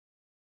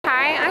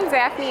Hi, I'm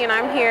Daphne and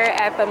I'm here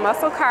at the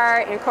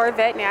MuscleCars and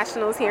Corvette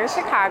Nationals here in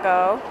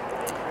Chicago.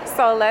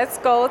 So let's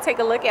go take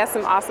a look at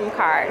some awesome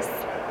cars.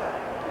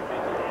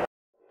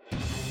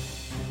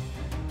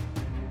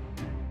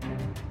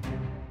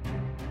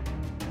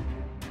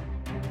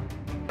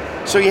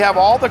 So you have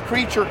all the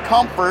creature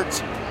comforts,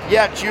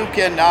 yet you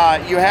can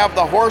you have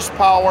the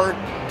horsepower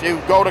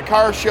to go to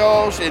car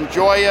shows,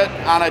 enjoy it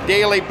on a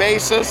daily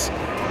basis,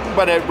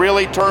 but it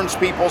really turns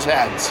people's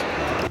heads.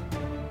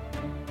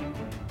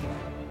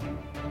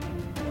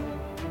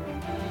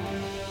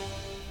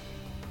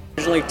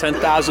 Originally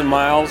 10,000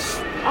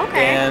 miles,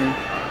 and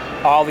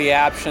all the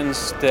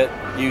options that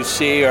you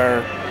see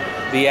are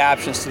the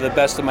options to the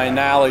best of my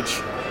knowledge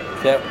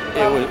that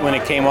when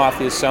it came off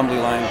the assembly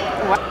line.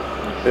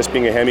 This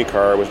being a Hemi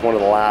car was one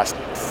of the last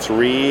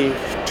two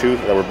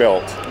that were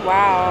built.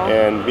 Wow.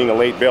 And being a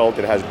late build,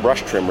 it has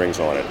brush trim rings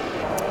on it.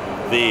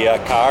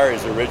 The car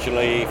is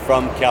originally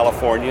from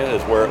California,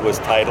 is where it was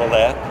titled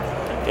at,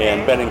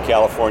 and been in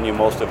California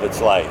most of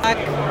its life.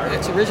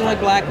 It's originally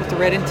black with the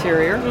red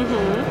interior.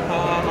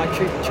 I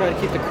try to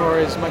keep the car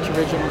as much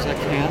original as I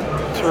can.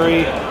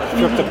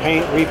 Stripped the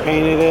paint,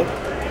 repainted it,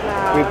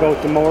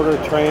 rebuilt the motor,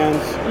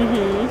 trans.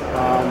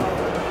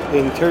 The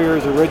interior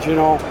is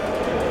original.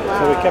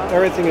 So we kept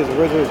everything as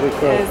original as we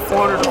could.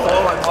 Wanted to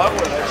fall in love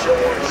with it. She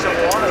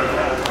wanted it.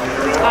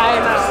 I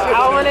know.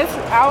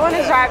 I want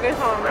to drive it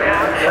home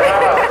now.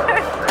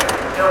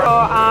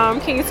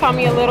 So, can you tell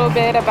me a little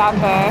bit about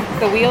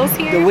the wheels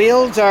here? The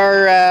wheels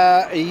are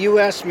a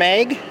US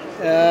mag.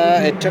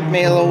 It took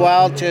me a little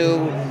while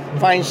to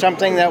find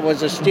something that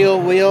was a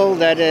steel wheel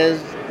that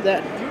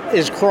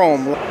is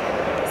chrome.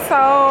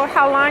 So,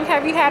 how long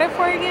have you had it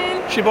for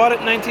again? She bought it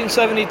in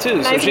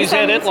 1972, so she's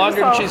had it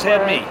longer than she's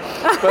had me.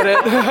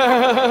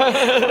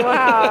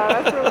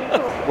 Wow, that's really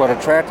cool. What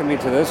attracted me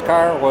to this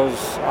car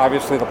was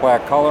obviously the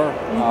black color.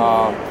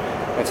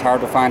 It's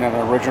hard to find an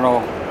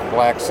original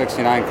black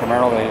 69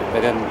 Camaro.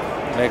 They didn't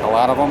make a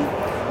lot of them.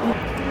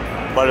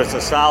 But it's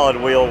a solid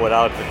wheel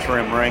without the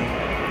trim ring,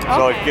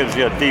 so it gives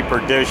you a deeper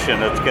dish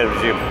and it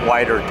gives you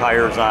wider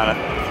tires on it,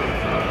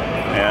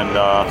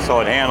 and so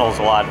it handles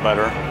a lot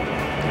better.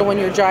 When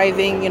you're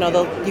driving,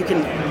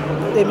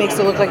 it makes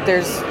it look like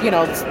there's,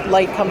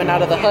 light coming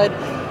out of the hood.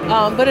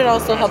 But it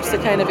also helps to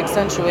kind of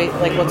accentuate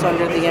like what's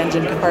under the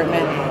engine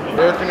compartment.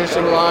 Air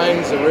conditioning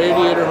lines, the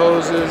radiator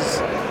hoses,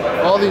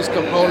 all these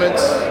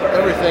components,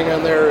 everything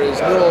on there is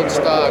new old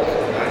stock.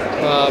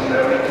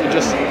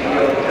 Just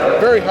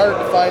very hard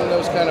to find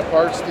those kind of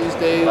parts these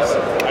days.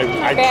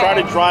 I try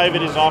to drive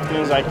it as often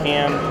as I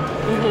can.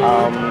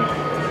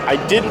 I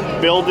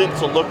didn't build it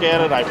to look at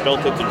it, I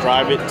built it to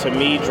drive it. To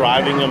me,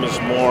 driving them is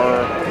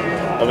more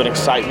of an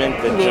excitement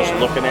than just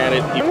looking at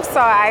it. So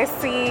I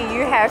see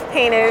you have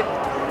painted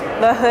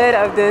the hood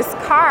of this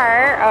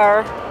car,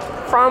 or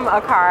from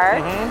a car.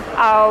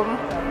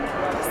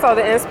 So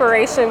the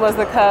inspiration was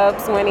the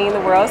Cubs winning the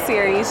World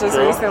Series just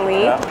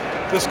recently.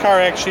 This car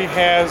actually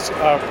has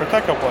a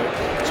Protecto plate,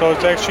 so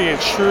it's actually a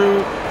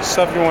true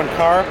 71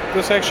 car.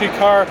 This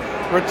car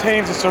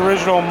retains its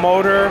original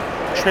motor,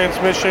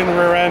 transmission,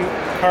 rear end,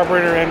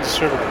 carburetor, and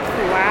distributor.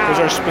 Wow. Those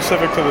are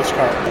specific to this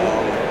car.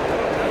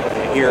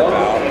 Hear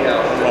about. I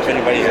don't know if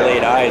anybody's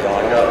laid eyes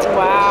on them.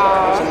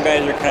 Wow. Some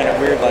guys are kind of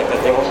weird like that.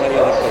 They won't let you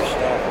look their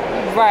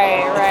stuff.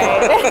 Right.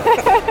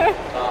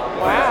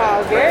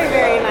 Wow, very,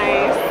 very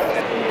nice.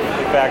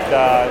 In fact,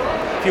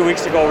 a few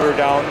weeks ago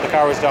the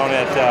car was down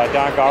at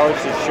Don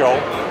Garland's show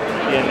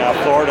in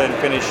Florida and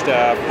finished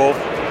both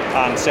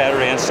on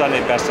Saturday and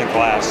Sunday best in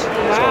class. So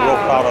I'm real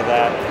proud of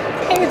that.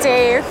 Hey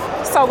Dave,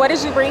 so what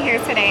did you bring here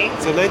today?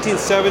 It's a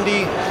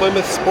 1970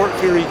 Plymouth Sport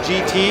Fury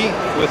GT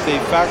with a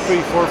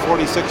factory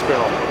 446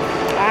 barrel.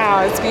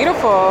 Wow, it's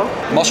beautiful.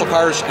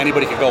 MuscleCars,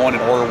 anybody could go in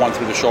and order one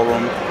through the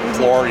showroom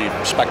floor. You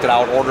spec'd it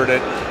out, ordered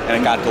it, and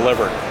it got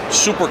delivered.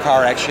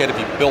 Supercar actually had to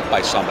be built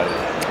by somebody,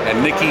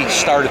 and Nikki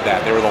started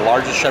that. They were the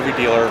largest Chevy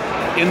dealer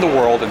in the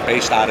world and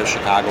based out of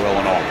Chicago,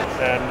 Illinois.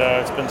 And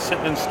it's been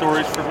sitting in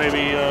storage for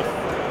maybe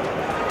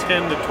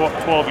 10 to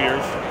 12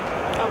 years.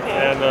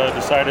 And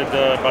decided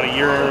about a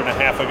year and a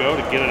half ago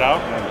to get it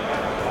out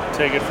and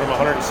take it from a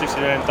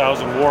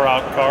 169,000 wore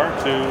out car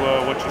to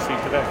what you see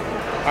today.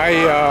 I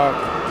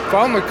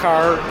found the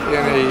car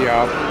in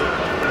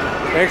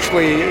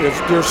actually it's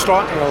near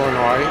Staunton,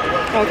 Illinois,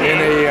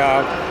 in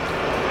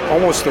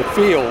almost a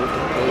field.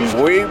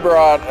 We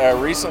brought a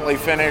recently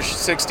finished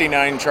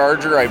 69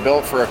 Charger I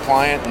built for a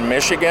client in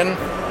Michigan.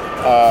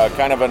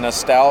 Kind of a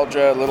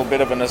little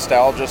bit of a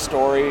nostalgia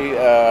story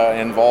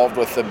involved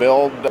with the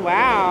build.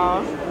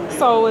 Wow.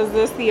 So was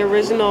this the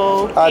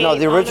original? No,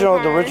 the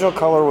original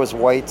color was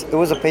white.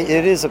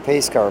 It is a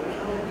pace car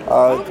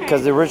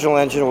because the original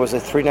engine was a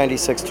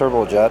 396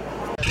 turbojet.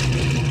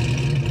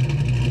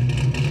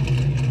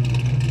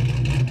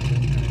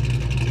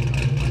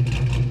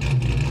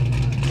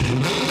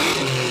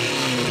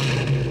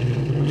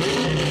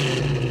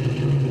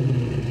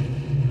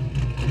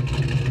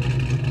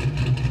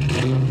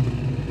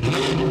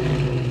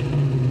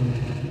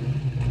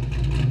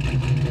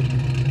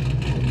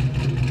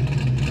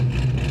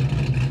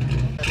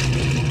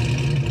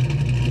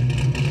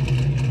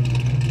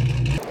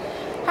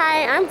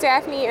 Hi, I'm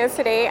Daphne, and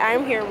today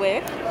I'm here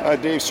with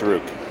Dave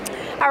Saruk.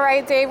 All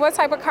right, Dave, what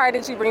type of car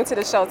did you bring to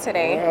the show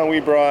today? Well, we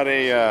brought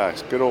a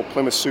good old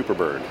Plymouth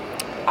Superbird.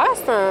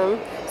 Awesome.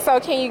 So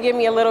can you give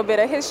me a little bit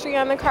of history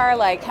on the car,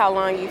 like how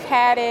long you've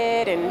had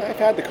it? And I've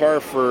had the car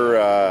for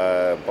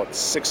about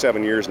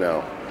 6-7 years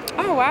now.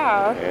 Oh,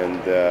 wow.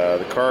 And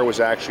the car was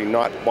actually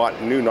not bought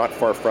new, not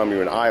far from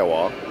you in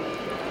Iowa.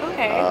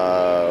 Okay.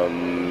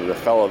 The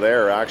fellow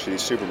there, actually,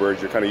 these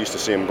Superbirds, you're kind of used to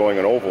see them going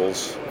on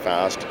ovals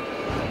fast.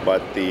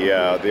 But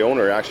the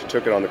owner actually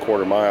took it on the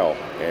quarter mile.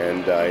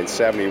 And in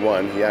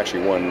 '71, he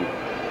actually won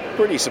a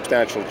pretty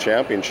substantial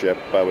championship.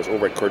 Was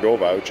over at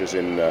Cordova, which is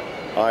in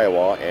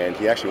Iowa. And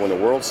he actually won the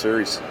World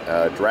Series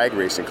drag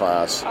racing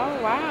class.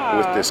 Oh, wow.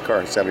 With this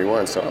car in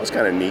 '71. So that was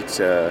kind of neat.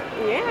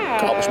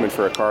 Accomplishment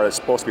for a car that's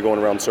supposed to be going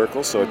around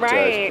circles. So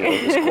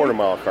it's a quarter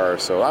mile car.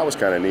 So that was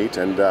kind of neat.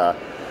 And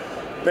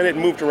then it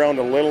moved around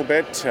a little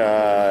bit.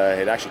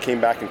 It actually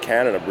came back in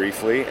Canada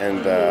briefly, and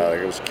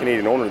it was a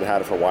Canadian owner that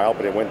had it for a while,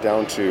 but it went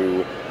down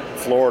to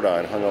Florida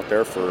and hung out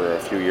there for a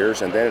few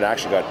years, and then it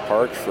actually got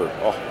parked for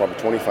probably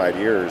 25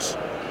 years.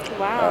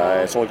 Wow.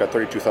 It's only got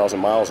 32,000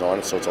 miles on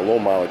it, so it's a low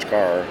mileage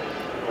car.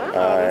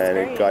 And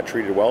it got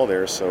treated well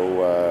there,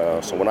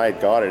 so when I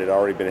got it, it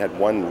already had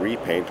one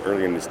repaint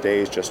early in its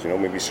days, just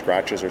maybe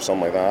scratches or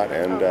something like that,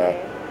 and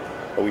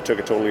but we took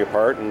it totally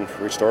apart and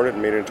restored it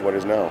and made it into what it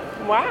is now.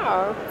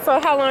 Wow. So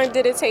how long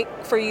did it take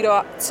for you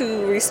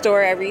to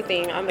restore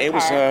everything on the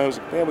car?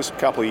 It was a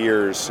couple of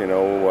years,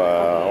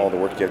 all the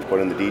work you have to put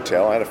in the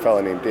detail. I had a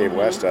fellow named Dave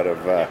West out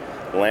of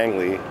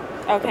Langley,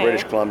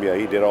 British Columbia.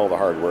 He did all the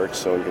hard work,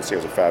 so you can see it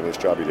was a fabulous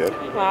job he did.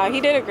 Wow,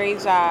 he did a great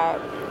job.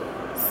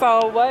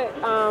 So what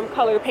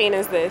color paint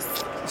is this?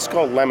 It's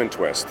called Lemon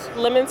Twist.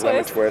 Lemon Twist?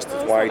 Lemon Twist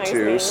is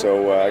Y2,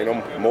 so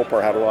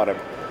Mopar had a lot of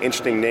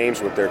interesting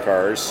names with their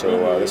cars,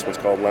 so this one's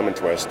called Lemon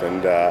Twist,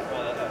 and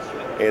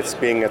it's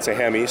a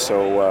Hemi,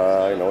 so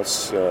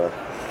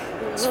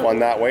it's fun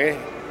that way.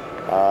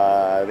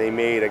 They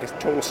made, I guess,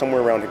 total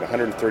somewhere around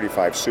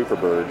 135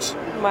 Superbirds.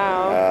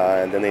 Wow.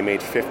 And then they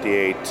made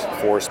 58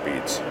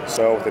 4-speeds.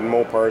 So with the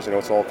Mopars,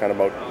 it's all kind of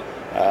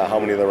about how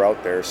many there are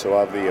out there. So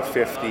of the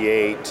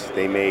 58,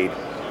 they made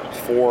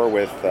 4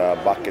 with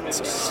bucket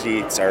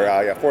seats,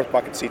 or 4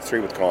 bucket seats,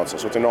 3 with console.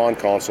 So it's a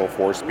non-console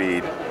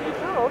 4-speed.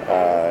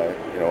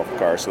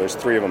 Car. So there's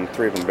three of them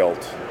built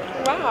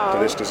to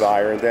this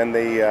desire, and then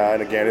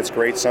and again, it's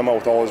great. Somehow,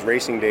 with all his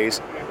racing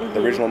days,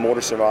 the original motor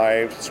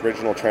survived. Its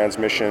original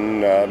transmission.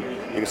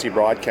 You can see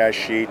broadcast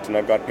sheet, and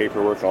I've got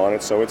paperwork on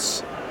it. So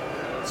it's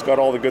got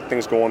all the good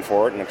things going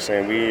for it. And like I'm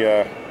saying, we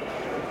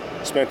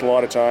spent a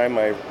lot of time.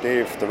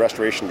 Dave, the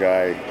restoration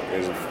guy,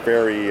 is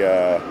very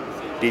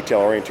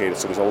detail orientated,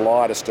 so there's a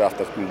lot of stuff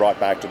that's been brought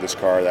back to this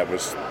car that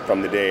was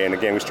from the day. And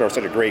again, we started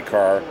such a great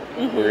car.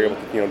 We were able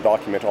to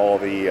document all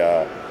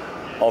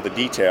the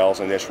details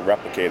and just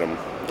replicate them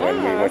when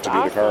we went to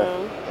do the car.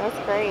 That's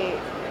great.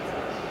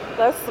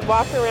 Let's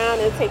walk around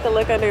and take a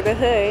look under the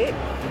hood.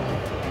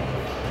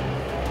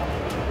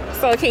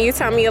 So can you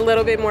tell me a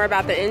little bit more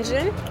about the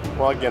engine?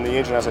 Well, again, the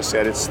engine, as I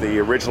said, it's the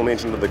original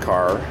engine of the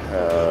car,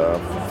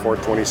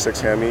 426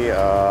 Hemi.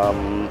 A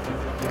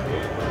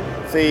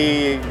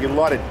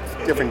lot of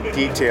different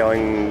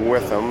detailing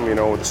with them. The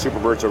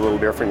Superbirds are a little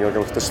different.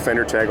 With this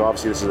fender tag,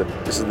 obviously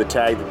this is the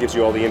tag that gives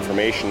you all the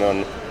information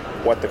on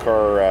what the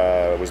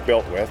car was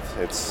built with.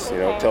 It's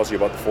it tells you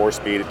about the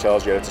 4-speed. It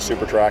tells you it's a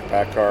super track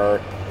pack car.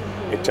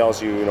 It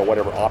tells you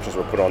whatever options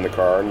were put on the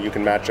car, and you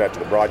can match that to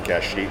the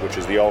broadcast sheet, which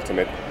is the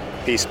ultimate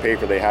piece of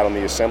paper they had on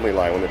the assembly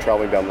line when they're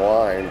traveling down the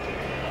line.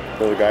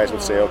 The guys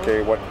would say,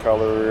 okay, what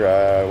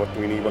color, what do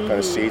we need, what kind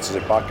of seats, is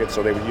it bucket?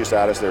 So they would use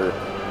that as their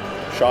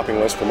shopping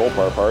list for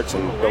Mopar parts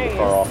and build the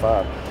car off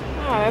that.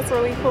 Oh, that's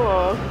really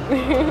cool.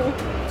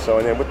 So,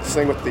 and then with the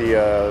thing with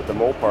the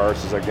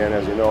Mopars is, again,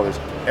 as you know,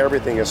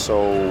 everything is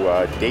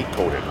so date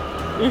coded.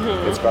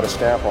 It's got a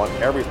stamp on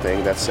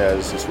everything that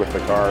says it's with the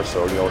car.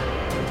 So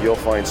you'll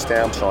find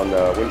stamps on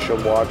the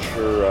windshield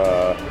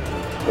washer,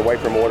 the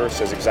wiper motor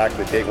says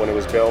exactly the date when it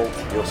was built.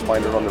 You'll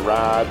find it on the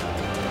rod.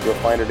 You'll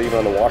find it even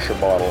on the washer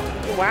bottle.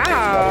 Wow.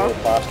 There's a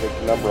little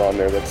plastic number on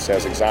there that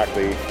says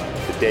exactly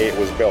the day it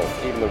was built.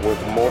 Even the word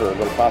motor, the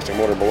little plastic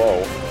motor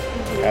below,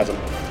 has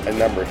a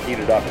number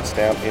heated up and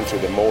stamped into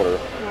the motor.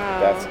 Wow.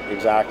 That's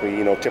exactly,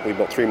 typically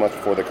built 3 months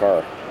before the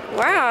car.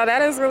 Wow,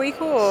 that is really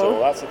cool. So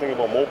that's the thing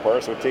about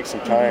Mopar. So it takes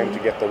some time to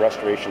get the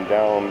restoration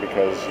down,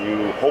 because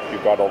you hope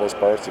you've got all those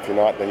parts. If you're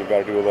not, then you've got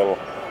to do a little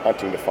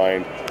hunting to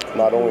find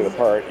not only the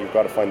part, you've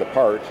got to find the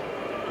part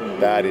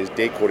that is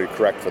date coded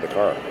correct for the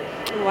car.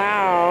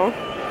 Wow,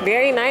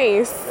 very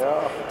nice.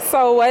 Yeah.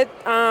 So what,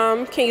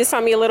 can you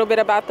tell me a little bit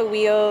about the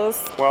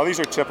wheels? Well, these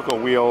are typical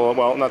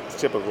not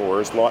typical,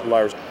 there's a lot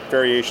of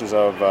variations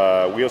of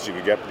wheels you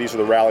could get, but these are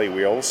the rally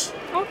wheels.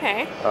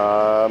 Okay.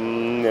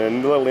 And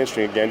a little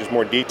interesting, again, just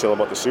more detail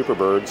about the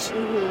Superbirds.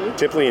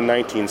 Typically in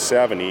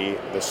 1970,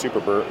 the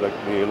Superbird,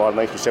 a lot of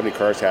 1970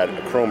 cars had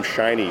a chrome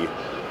shiny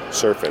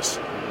surface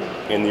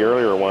in the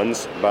earlier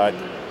ones, but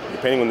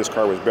depending when this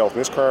car was built, and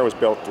this car was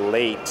built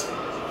late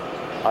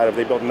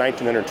They built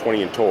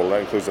 1,920 in total.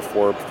 That includes the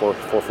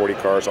 440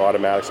 cars,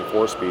 automatics, and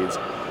 4-speeds.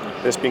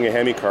 This being a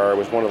Hemi car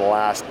was one of the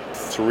last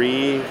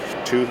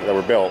two that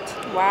were built.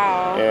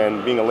 Wow.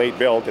 And being a late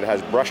build, it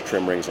has brush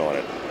trim rings on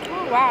it.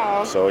 Oh,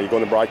 wow. So you go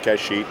in the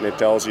broadcast sheet and it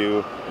tells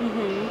you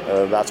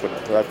that's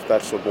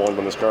what belongs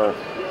on this car.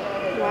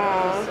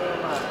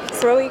 Wow.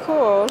 It's really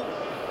cool.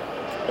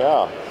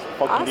 Yeah,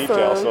 funky Awesome.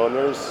 detail. So and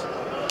there's,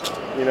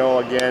 you know,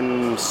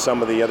 again,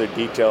 some of the other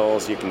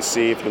details you can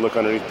see if you look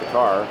underneath the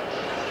car.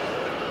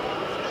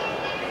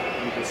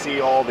 You can see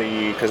all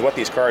the, because what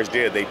these cars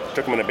did, they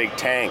took them in a big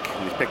tank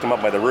and they picked them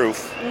up by the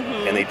roof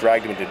and they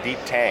dragged them into a deep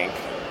tank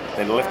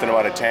and lifted them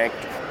out of tank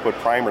to put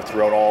primer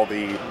throughout all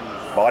the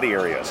body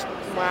areas.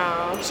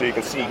 Wow. So you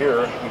can see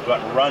here, we've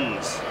got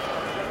runs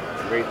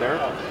right there.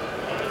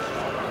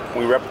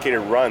 We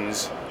replicated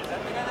runs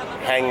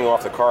hanging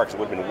off the car because it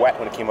would have been wet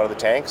when it came out of the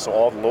tank, so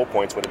all the low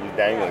points would have been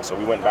dangling. So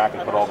we went back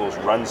and put all those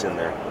runs in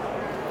there.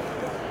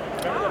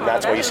 And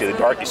that's why you see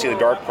the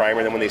dark primer,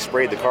 and then when they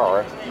sprayed the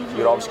car,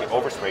 you'd always get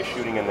overspray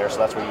shooting in there, so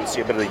that's where you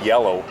see a bit of the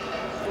yellow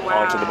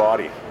onto the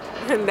body.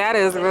 That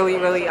is really,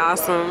 really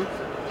awesome.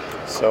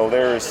 So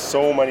there's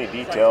so many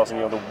details, and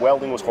you know, the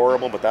welding was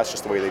horrible, but that's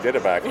just the way they did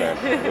it back then.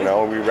 You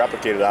know, we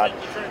replicated that.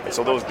 And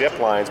so those dip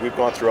lines, we've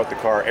gone throughout the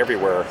car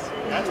everywhere.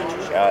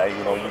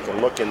 You know, you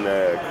can look in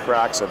the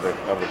cracks of the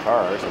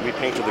cars, and we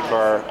painted the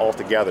car all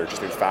together,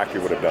 just like the factory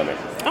would have done it.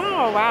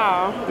 Oh,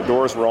 wow. The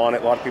doors were on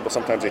it. A lot of people,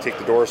 sometimes they take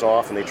the doors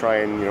off and they try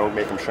and, you know,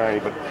 make them shiny,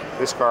 but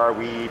this car,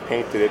 we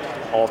painted it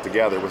all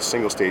together with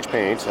single stage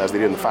paint, as they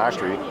did in the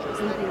factory.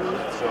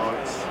 So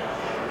it's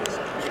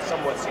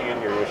somewhat see in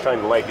here, you're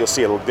shining the light, you'll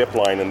see a little dip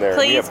line in there.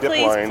 We have dip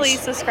lines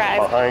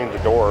subscribe. behind the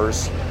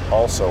doors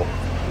also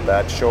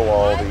that show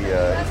all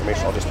the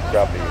information. I'll just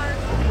grab the...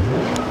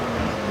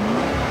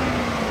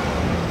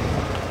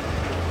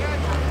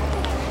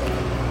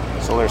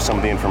 So there's some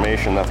of the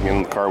information that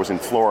the car was in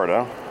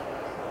Florida.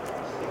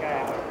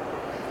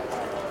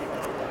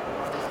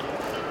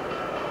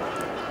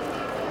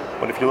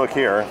 But if you look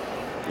here,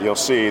 you'll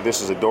see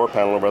this is a door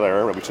panel over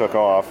there that we took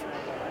off,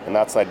 and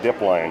that's that dip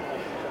line.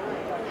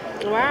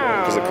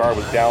 Wow. Because the car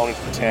was down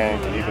into the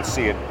tank, and you can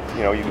see it,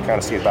 you know, you can kind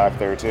of see it back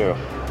there too.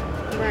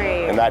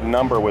 Right. And that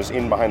number was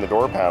in behind the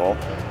door panel.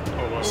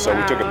 So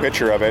we took a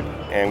picture of it,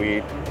 and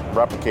we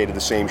replicated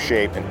the same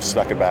shape and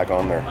stuck it back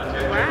on there.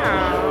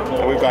 Wow.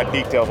 And we've got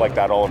details like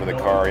that all over the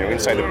car. You know,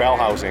 inside the bell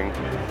housing,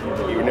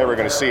 you're never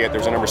going to see it.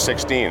 There's a number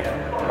 16.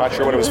 Not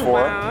sure what it was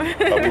for,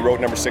 but we wrote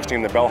number 16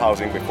 in the bell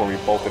housing before we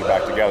bolted it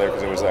back together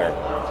because it was there.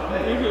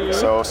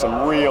 So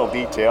some real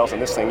details,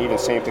 and this thing, even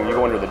same thing, you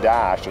go under the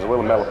dash, there's a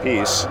little metal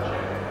piece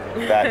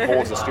that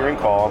holds the steering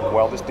column.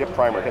 Well, this dip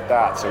primer hit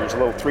that, so there's a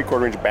little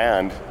 3/4 inch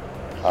band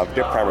of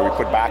dip primer we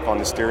put back on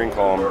the steering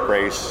column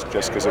brace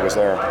just because it was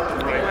there.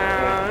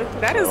 Wow,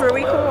 that is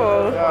really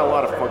cool. Yeah, a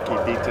lot of funky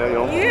detail, you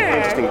know,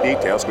 interesting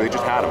details, but they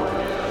just had them.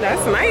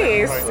 That's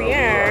nice,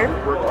 yeah.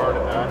 We worked hard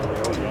at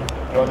that.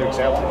 You know, another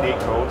example of date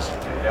codes.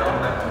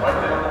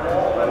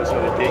 There's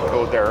another date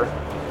code there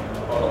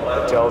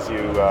that tells you,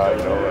 you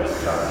know,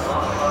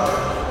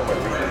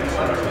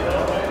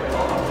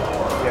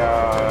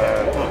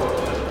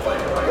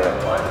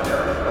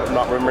 I'm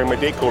not remembering my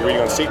date code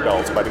reading on seat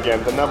belts, but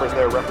again, the numbers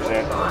there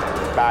represent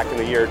back in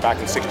the year, back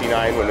in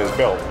 '69 when it was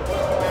built.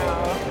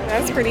 Wow,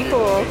 that's pretty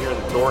cool. Here's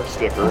the door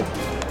sticker.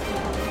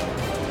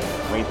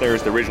 Right there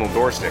is the original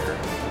door sticker.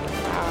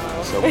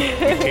 Wow. So we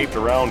taped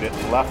around it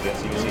and left it.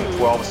 So you can see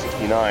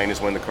 12/69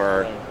 is when the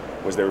car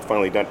was there,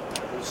 finally done.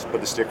 Just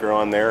put the sticker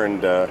on there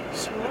and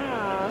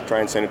try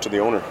and send it to the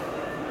owner.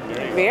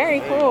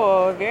 Very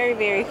cool. Very,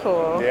 very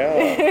cool.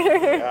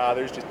 Yeah.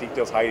 There's just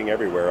details hiding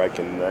everywhere. I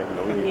can, you know,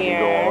 you can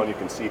go on. You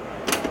can see.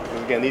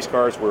 Again, these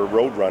cars were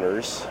road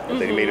runners, but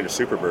they made it into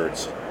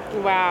Superbirds.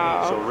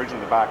 Wow. So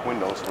originally the back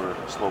windows were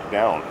sloped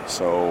down.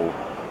 So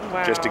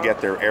just to get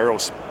their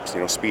aeros, you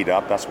know, speed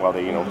up. That's why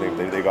they, you know,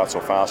 they got so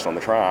fast on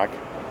the track.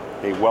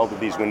 They welded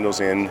these windows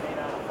in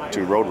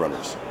to road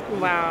runners.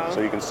 Wow.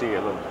 So you can see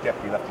a little dip.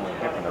 You left a little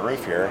dip in the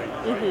roof here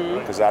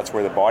because that's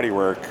where the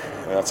bodywork.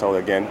 That's how,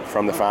 again,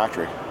 from the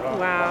factory.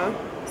 Wow.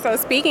 So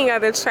speaking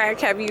of the track,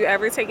 have you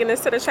ever taken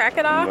this to the track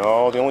at all?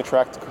 No, the only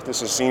track this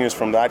has seen is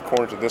from that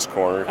corner to this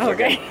corner.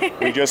 Okay. Again,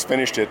 we just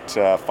finished it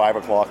 5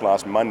 o'clock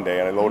last Monday,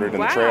 and I loaded it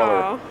in the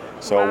trailer.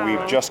 So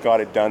we've just got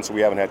it done, so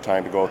we haven't had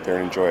time to go out there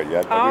and enjoy it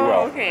yet, but we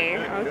will. Okay.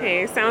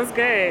 Okay. Sounds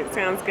good.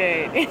 Sounds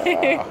good.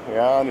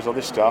 Yeah, and there's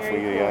other stuff.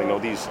 You know,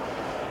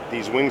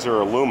 these wings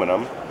are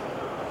aluminum,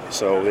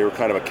 so they were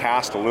kind of a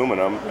cast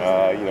aluminum.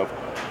 You know,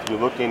 if you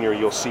look in here,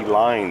 you'll see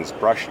lines,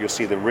 you'll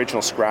see the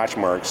original scratch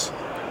marks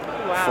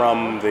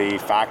from the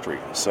factory.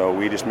 So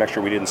we just make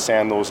sure we didn't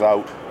sand those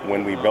out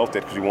when we built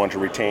it because we wanted to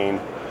retain,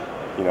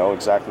 you know,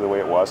 exactly the way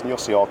it was. And you'll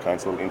see all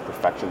kinds of little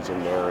imperfections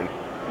in there and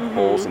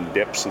holes and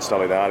dips and stuff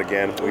like that.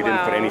 Again, we didn't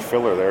put any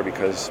filler there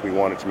because we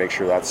wanted to make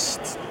sure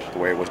that's the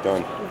way it was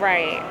done.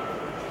 Right.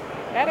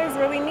 That is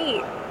really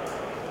neat.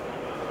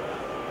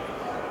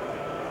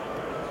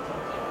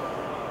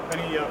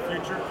 Any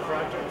future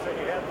projects that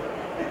you have?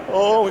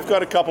 Oh, we've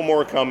got a couple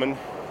more coming.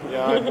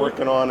 Yeah, I'm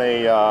working on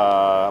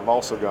I've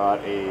also got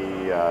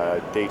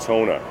a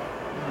Daytona,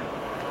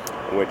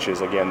 which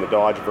is again the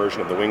Dodge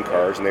version of the wing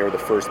cars, and they were the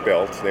first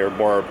built. They were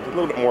a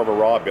little bit more of a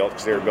raw build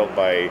because they were built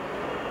by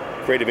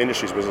Creative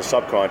Industries, was a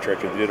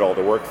subcontractor that did all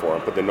the work for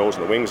them, put the nose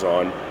and the wings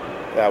on.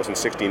 That was in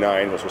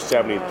 '69. This was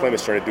 '70.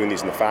 Plymouth started doing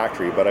these in the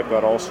factory, but I've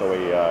got also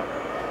a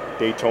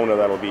Daytona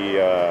that'll be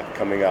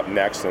coming up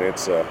next, and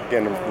it's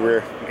again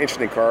an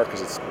interesting car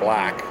because it's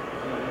black.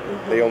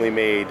 They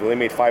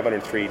made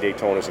 503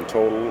 Daytonas in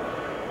total,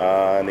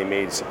 and they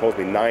made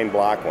supposedly 9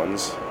 black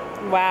ones.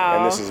 Wow.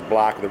 And this is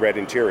black with a red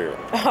interior.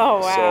 Oh,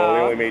 wow. So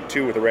they only made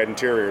 2 with a red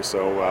interior,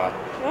 so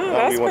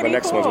that'll be one of the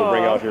next ones we'll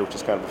bring out here, which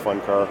is kind of a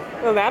fun car.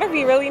 Well, that'll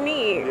be really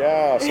neat.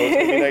 Yeah, so it's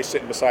going to be nice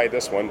sitting beside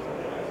this one.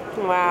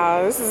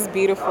 Wow, this is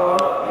beautiful.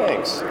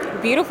 Thanks.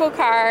 Beautiful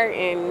car,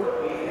 and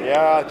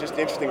yeah, just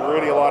interesting.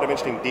 Really, a lot of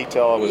interesting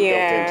detail was built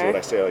into it.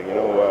 I say, you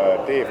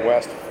know, Dave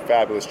West,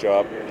 fabulous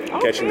job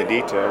catching the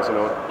details. You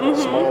know,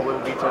 small little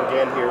detail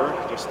again here,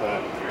 just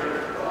the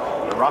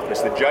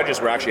roughness. The judges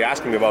were actually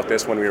asking me about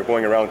this when we were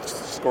going around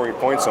scoring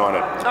points on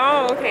it.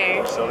 Oh,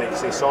 okay. So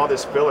they saw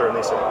this filler and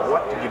they said,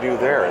 "What did you do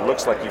there? It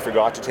looks like you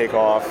forgot to take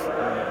off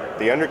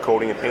the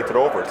undercoating and paint it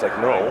over." It's like,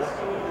 no.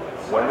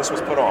 When this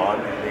was put on,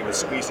 they would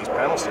squeeze these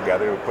panels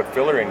together, they would put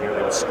filler in here,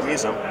 they would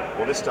squeeze them.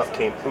 Well, this stuff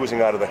came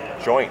oozing out of the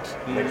joint.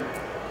 And they'd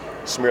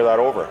smear that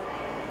over.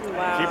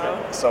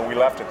 Wow. So we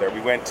left it there.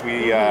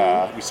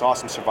 We saw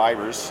some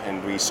survivors,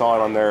 and we saw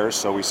it on theirs,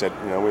 so we said,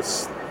 you know,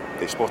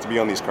 they're supposed to be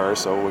on these cars,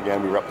 so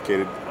again, we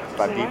replicated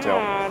that detail.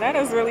 Wow, that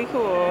is really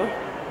cool.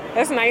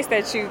 That's nice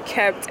that you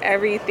kept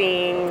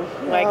everything,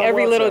 like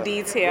every little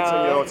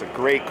detail. It's a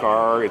great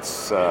car.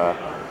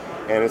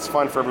 And it's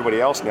fun for everybody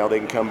else now. They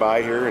can come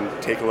by here and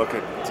take a look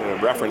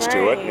at reference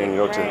to it, and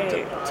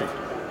to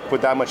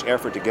put that much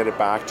effort to get it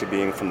back to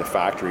being from the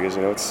factory is,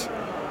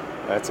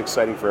 that's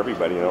exciting for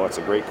everybody. It's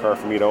a great car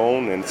for me to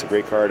own, and it's a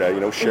great car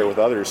to share with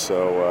others.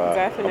 So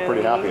I'm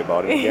pretty happy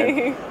about it.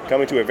 Again,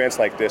 coming to events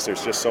like this,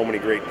 there's just so many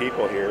great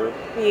people here.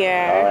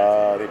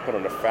 Yeah. They put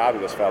on a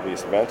fabulous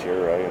event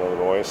here. The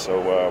boys. So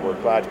we're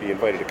glad to be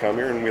invited to come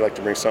here, and we like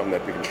to bring something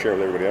that we can share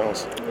with everybody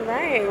else.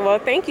 Right. Well,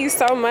 thank you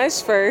so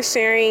much for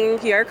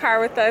sharing your car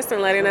with us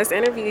and letting us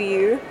interview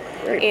you.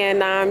 Great.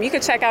 And you can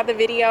check out the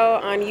video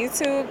on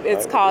YouTube.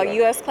 It's called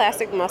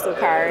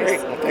USClassicMuscleCars.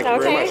 Great. Well, thank you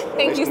very much.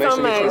 Thank you so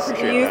much.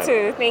 You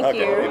too. Thank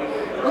you.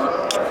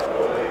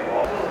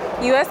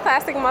 US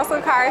Classic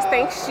Muscle Cars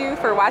thanks you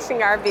for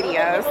watching our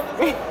videos.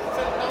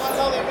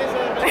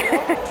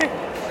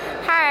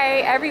 Hi,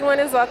 everyone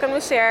is welcome to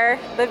share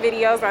the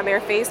videos on their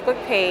Facebook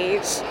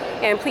page.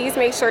 And please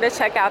make sure to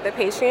check out the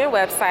Patreon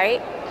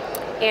website.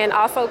 And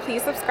also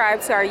please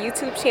subscribe to our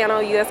YouTube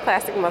channel, US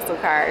Classic Muscle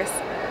Cars.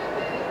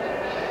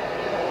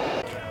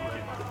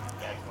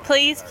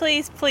 Please,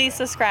 please, please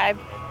subscribe.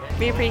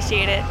 We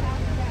appreciate it.